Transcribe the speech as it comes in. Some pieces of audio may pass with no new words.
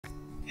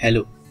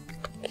Hello,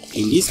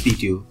 in this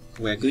video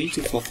we are going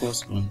to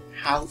focus on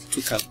how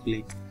to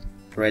calculate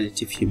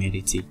relative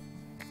humidity.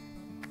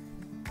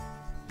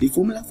 The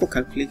formula for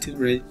calculating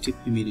relative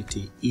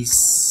humidity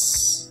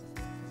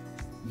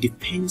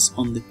depends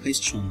on the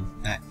question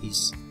that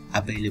is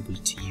available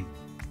to you.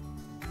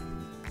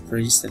 For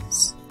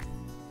instance,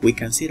 we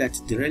can say that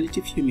the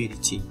relative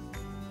humidity,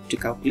 to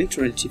calculate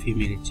relative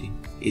humidity,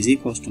 is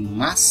equals to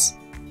mass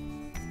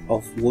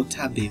of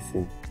water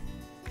vapor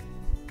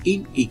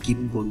in a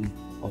given volume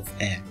of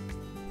air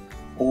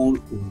all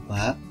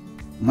over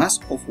mass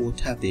of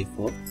water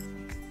vapor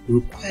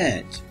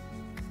required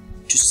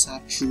to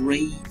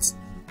saturate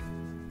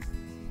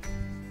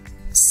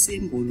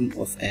same volume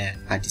of air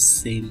at the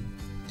same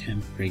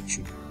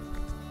temperature,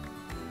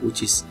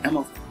 which is m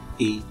of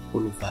A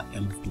all over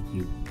m of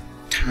W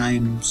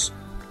times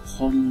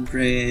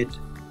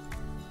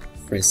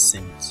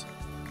 100%.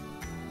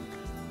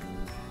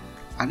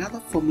 Another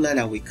formula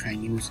that we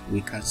can use,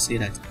 we can say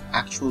that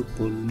actual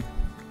volume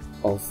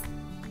of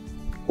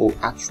or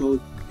actual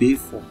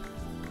vapor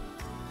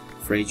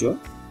pressure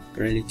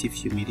relative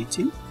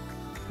humidity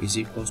is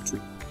equals to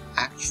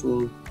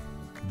actual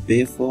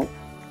vapor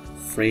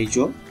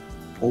pressure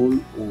all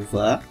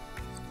over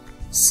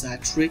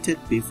saturated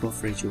vapor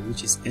pressure,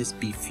 which is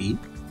SVP,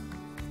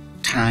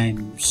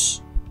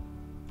 times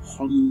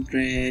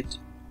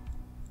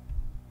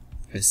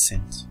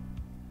 100%.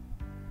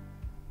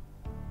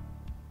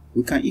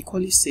 We can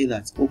equally say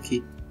that,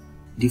 okay,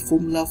 the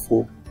formula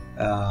for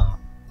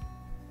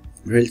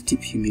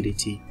relative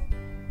humidity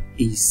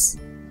is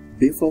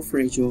vapor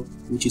pressure,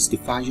 which is the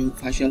partial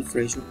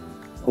pressure,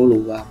 all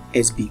over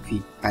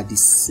SVP at the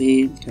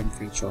same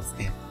temperature of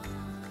air.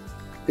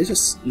 Let's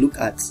just look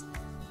at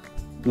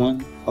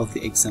one of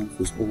the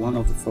examples or one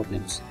of the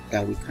problems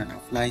that we can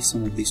apply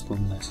some of these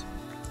formulas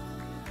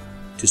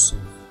to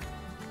solve.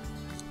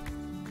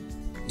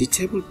 The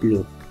table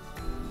below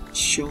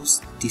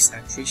shows the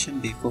saturation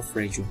vapor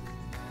pressure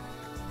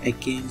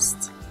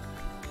against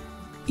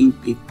in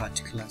a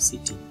particular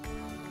city.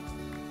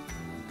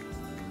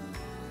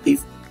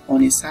 If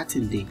on a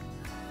certain day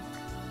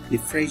the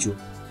pressure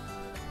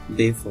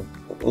vapor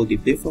or the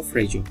vapor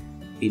pressure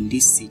in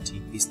this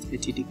city is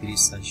 30 degrees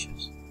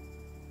Celsius,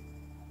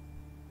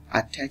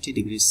 at 30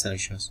 degrees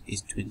Celsius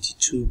is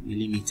 22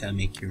 millimeter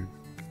mercury,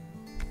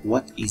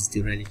 what is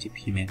the relative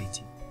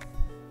humidity?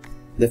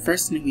 The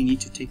first thing we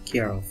need to take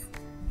care of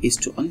is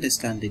to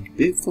understand that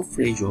the vapor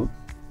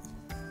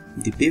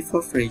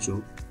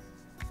pressure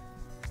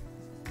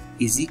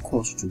is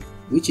equals to,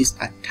 which is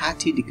at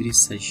 30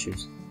 degrees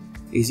Celsius,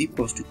 is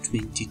equals to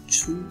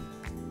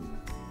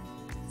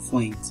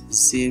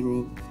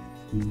 22.0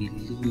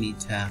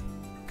 millimeter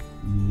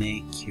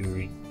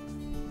mercury,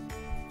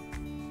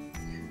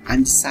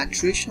 and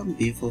saturation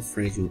vapor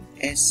pressure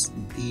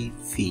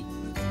SVP,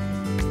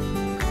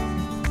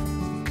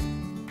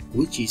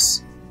 which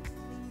is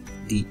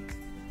the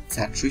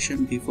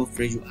saturation vapor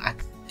pressure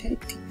at 30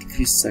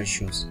 degrees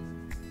Celsius.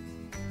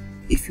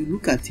 If you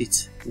look at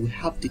it, we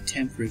have the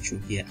temperature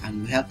here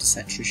and we have the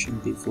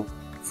saturation vapor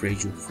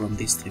pressure from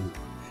this table.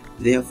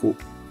 Therefore,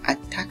 at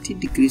 30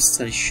 degrees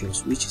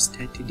Celsius, which is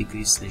 30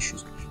 degrees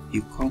Celsius,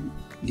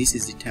 this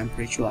is the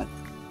temperature at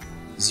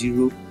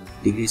 0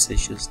 degrees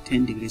Celsius,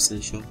 10 degrees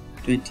Celsius,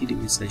 20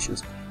 degrees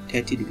Celsius,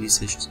 30 degrees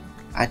Celsius.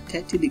 At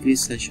 30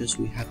 degrees Celsius,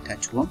 we have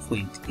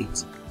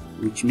 31.8,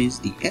 which means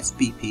the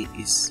SVP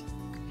is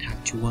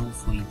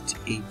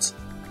 31.8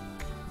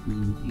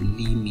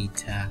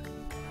 millimeter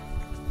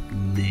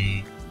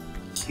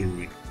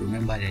mercury.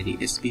 Remember that the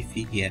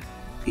SVP here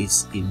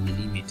is in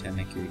millimeter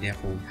mercury,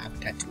 therefore we have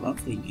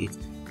 31.8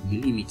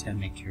 millimeter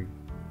mercury.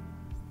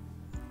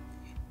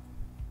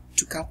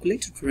 To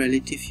calculate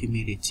relative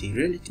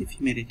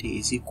humidity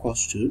is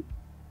equals to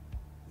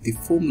the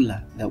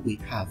formula that we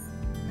have.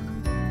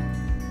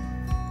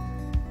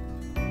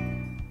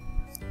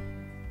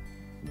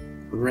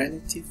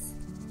 Relative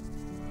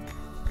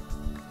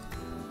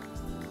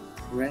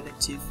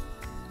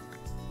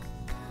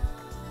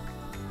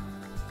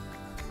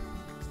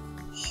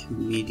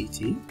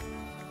humidity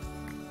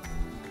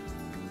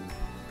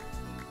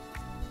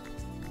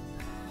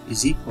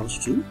is equals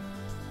to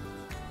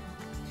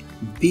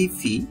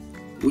VP,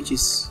 which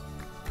is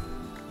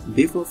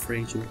vapor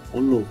pressure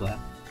all over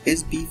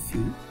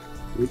SVP,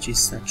 which is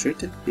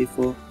saturated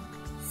vapor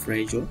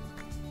pressure,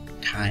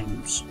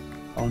 times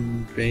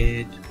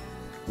 100.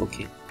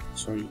 Okay,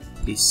 sorry,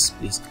 this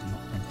place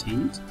cannot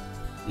contain it.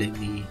 Let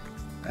me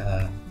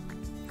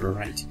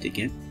write it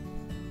again.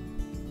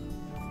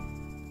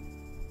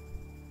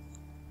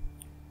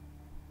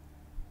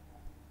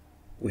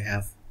 We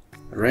have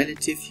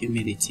relative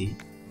humidity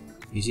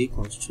is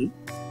equals to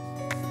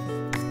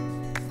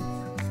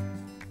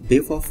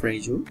vapor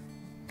pressure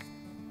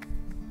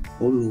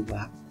all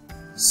over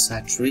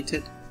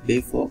saturated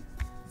vapor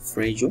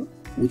pressure,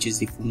 which is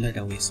the formula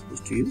that we're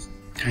supposed to use,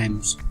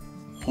 times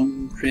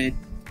 100%.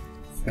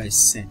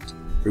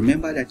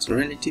 Remember that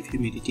relative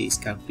humidity is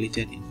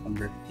calculated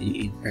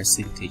in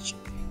percentage.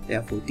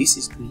 Therefore, this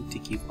is going to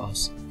give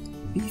us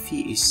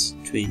VP is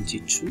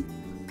 22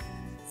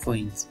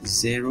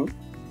 16.0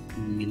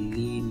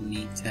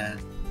 millimeter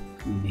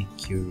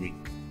mercury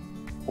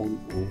all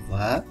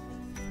over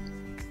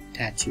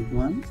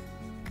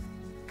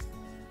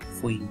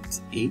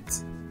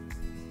 31.8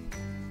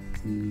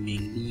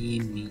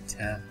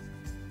 millimeter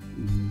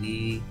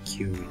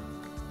mercury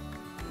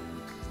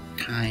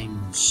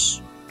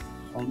times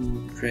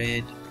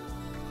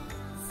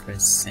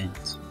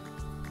 100%.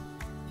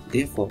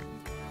 Therefore,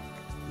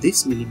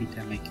 this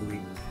millimeter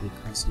mercury will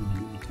cancel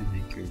millimeter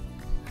mercury,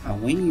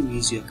 and when you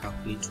use your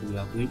calculator, we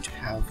are going to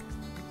have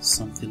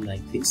something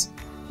like this,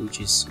 which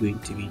is going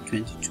to be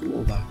 22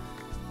 over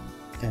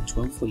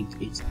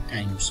 31.8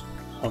 times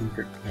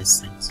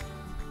 100%.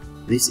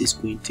 This is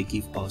going to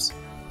give us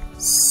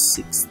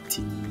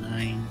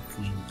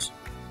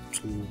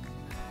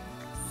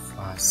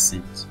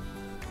 69.2%,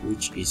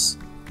 which is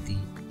the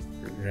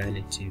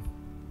relative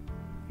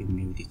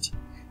humidity,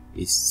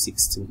 is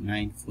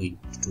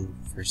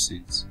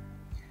 69.2%.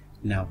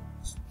 Now,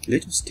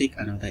 let us take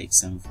another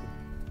example.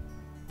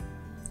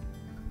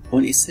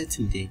 On a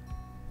certain day,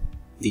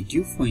 the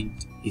dew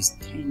point is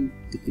 10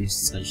 degrees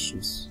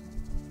Celsius.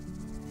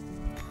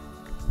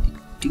 The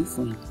dew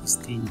point is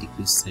 10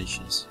 degrees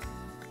Celsius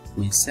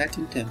when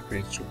certain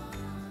temperature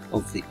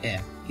of the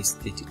air is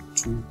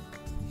 32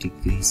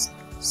 degrees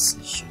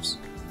Celsius.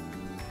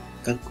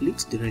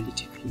 Calculate the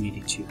relative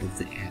humidity of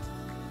the air.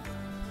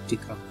 To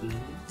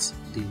calculate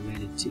the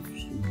relative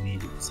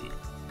humidity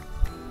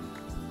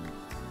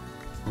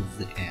of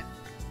the air,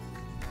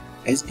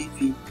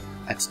 SBV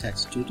at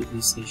 32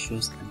 degrees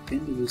Celsius and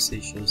 10 degrees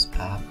Celsius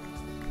are,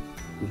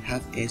 we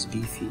have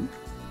SBV,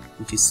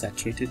 which is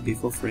saturated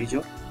before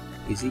pressure,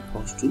 is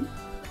equals to,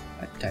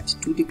 at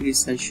 32 degrees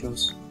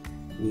Celsius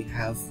we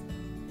have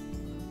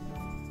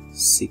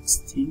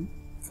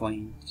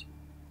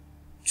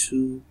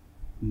 16.2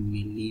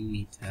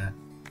 millimeter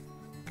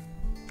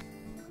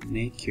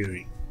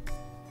mercury,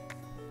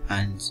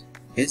 and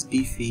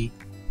SBV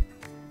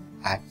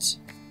at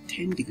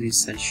 10 degrees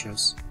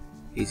Celsius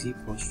is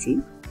equals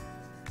to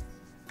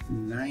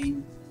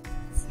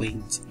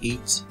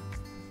 9.8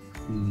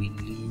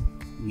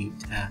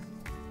 millimeter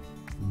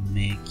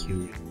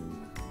mercury.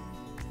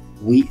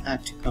 We are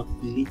to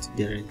calculate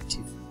the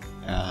relative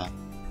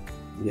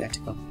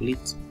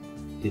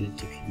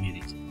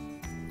humidity.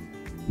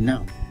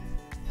 Now,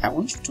 I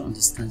want you to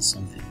understand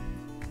something.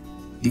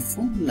 The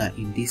formula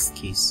in this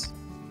case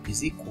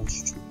is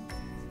equals to,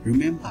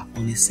 remember,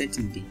 on a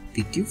certain day,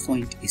 the dew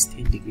point is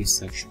 10 degrees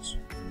Celsius.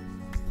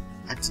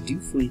 At dew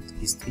point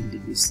is 10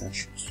 degrees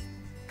Celsius,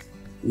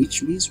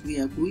 which means we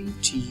are going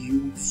to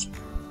use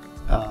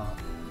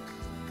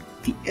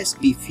the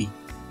SBV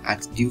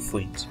at dew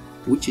point,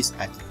 which is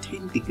at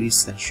 10 degrees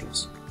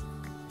Celsius,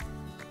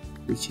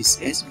 which is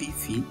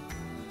SBV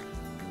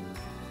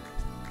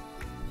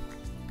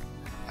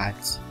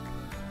at,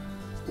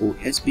 or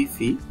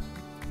SBV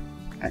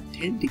at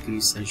 10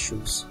 degrees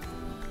Celsius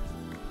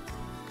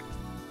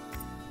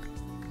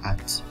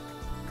at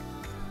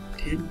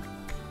 10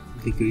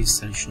 degrees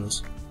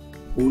Celsius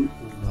all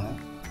over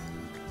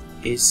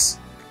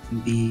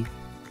SBV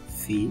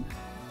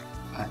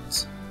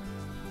at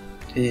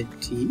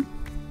 30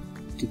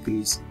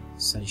 degrees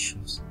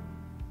Celsius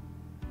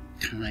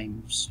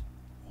times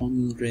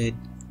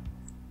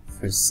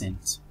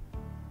 100%.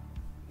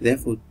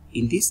 Therefore,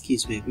 in this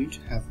case, we are going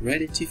to have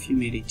relative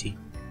humidity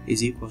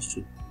is equals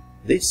to,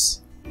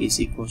 this is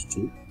equals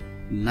to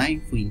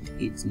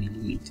 9.8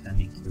 millimeter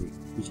mercury,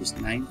 which is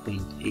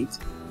 9.8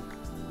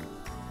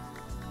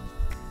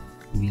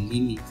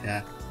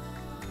 millimeter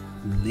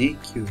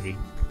mercury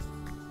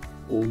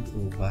all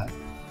over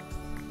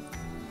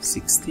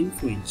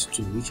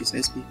 16.2, which is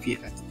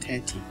SBV at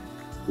 30,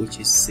 which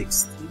is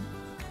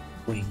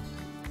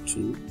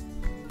 16.2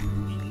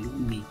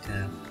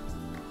 millimeter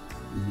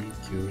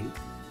mercury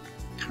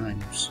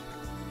times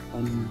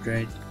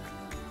 100%.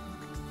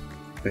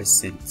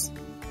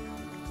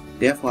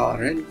 Therefore, our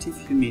relative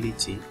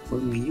humidity,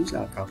 when we use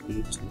our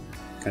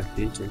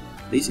calculator,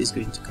 this is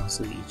going to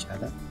cancel each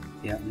other.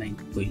 We have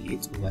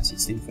 9.8 over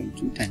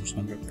 16.2 times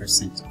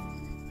 100%,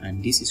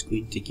 and this is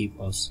going to give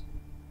us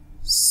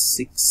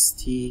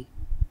 60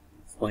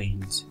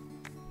 point,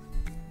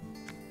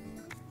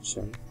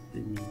 sorry,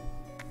 let me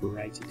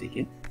write it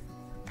again.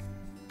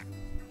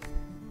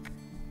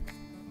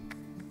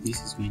 This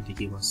is going to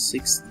give us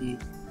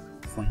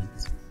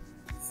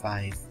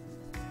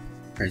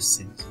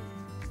 60.5%,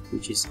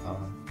 which is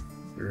our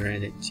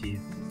relative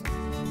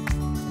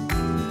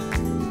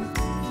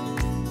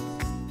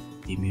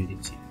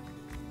humidity.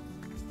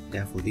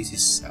 Therefore, this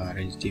is our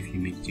relative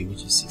humidity,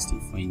 which is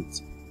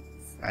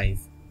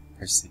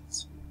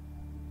 60.5%.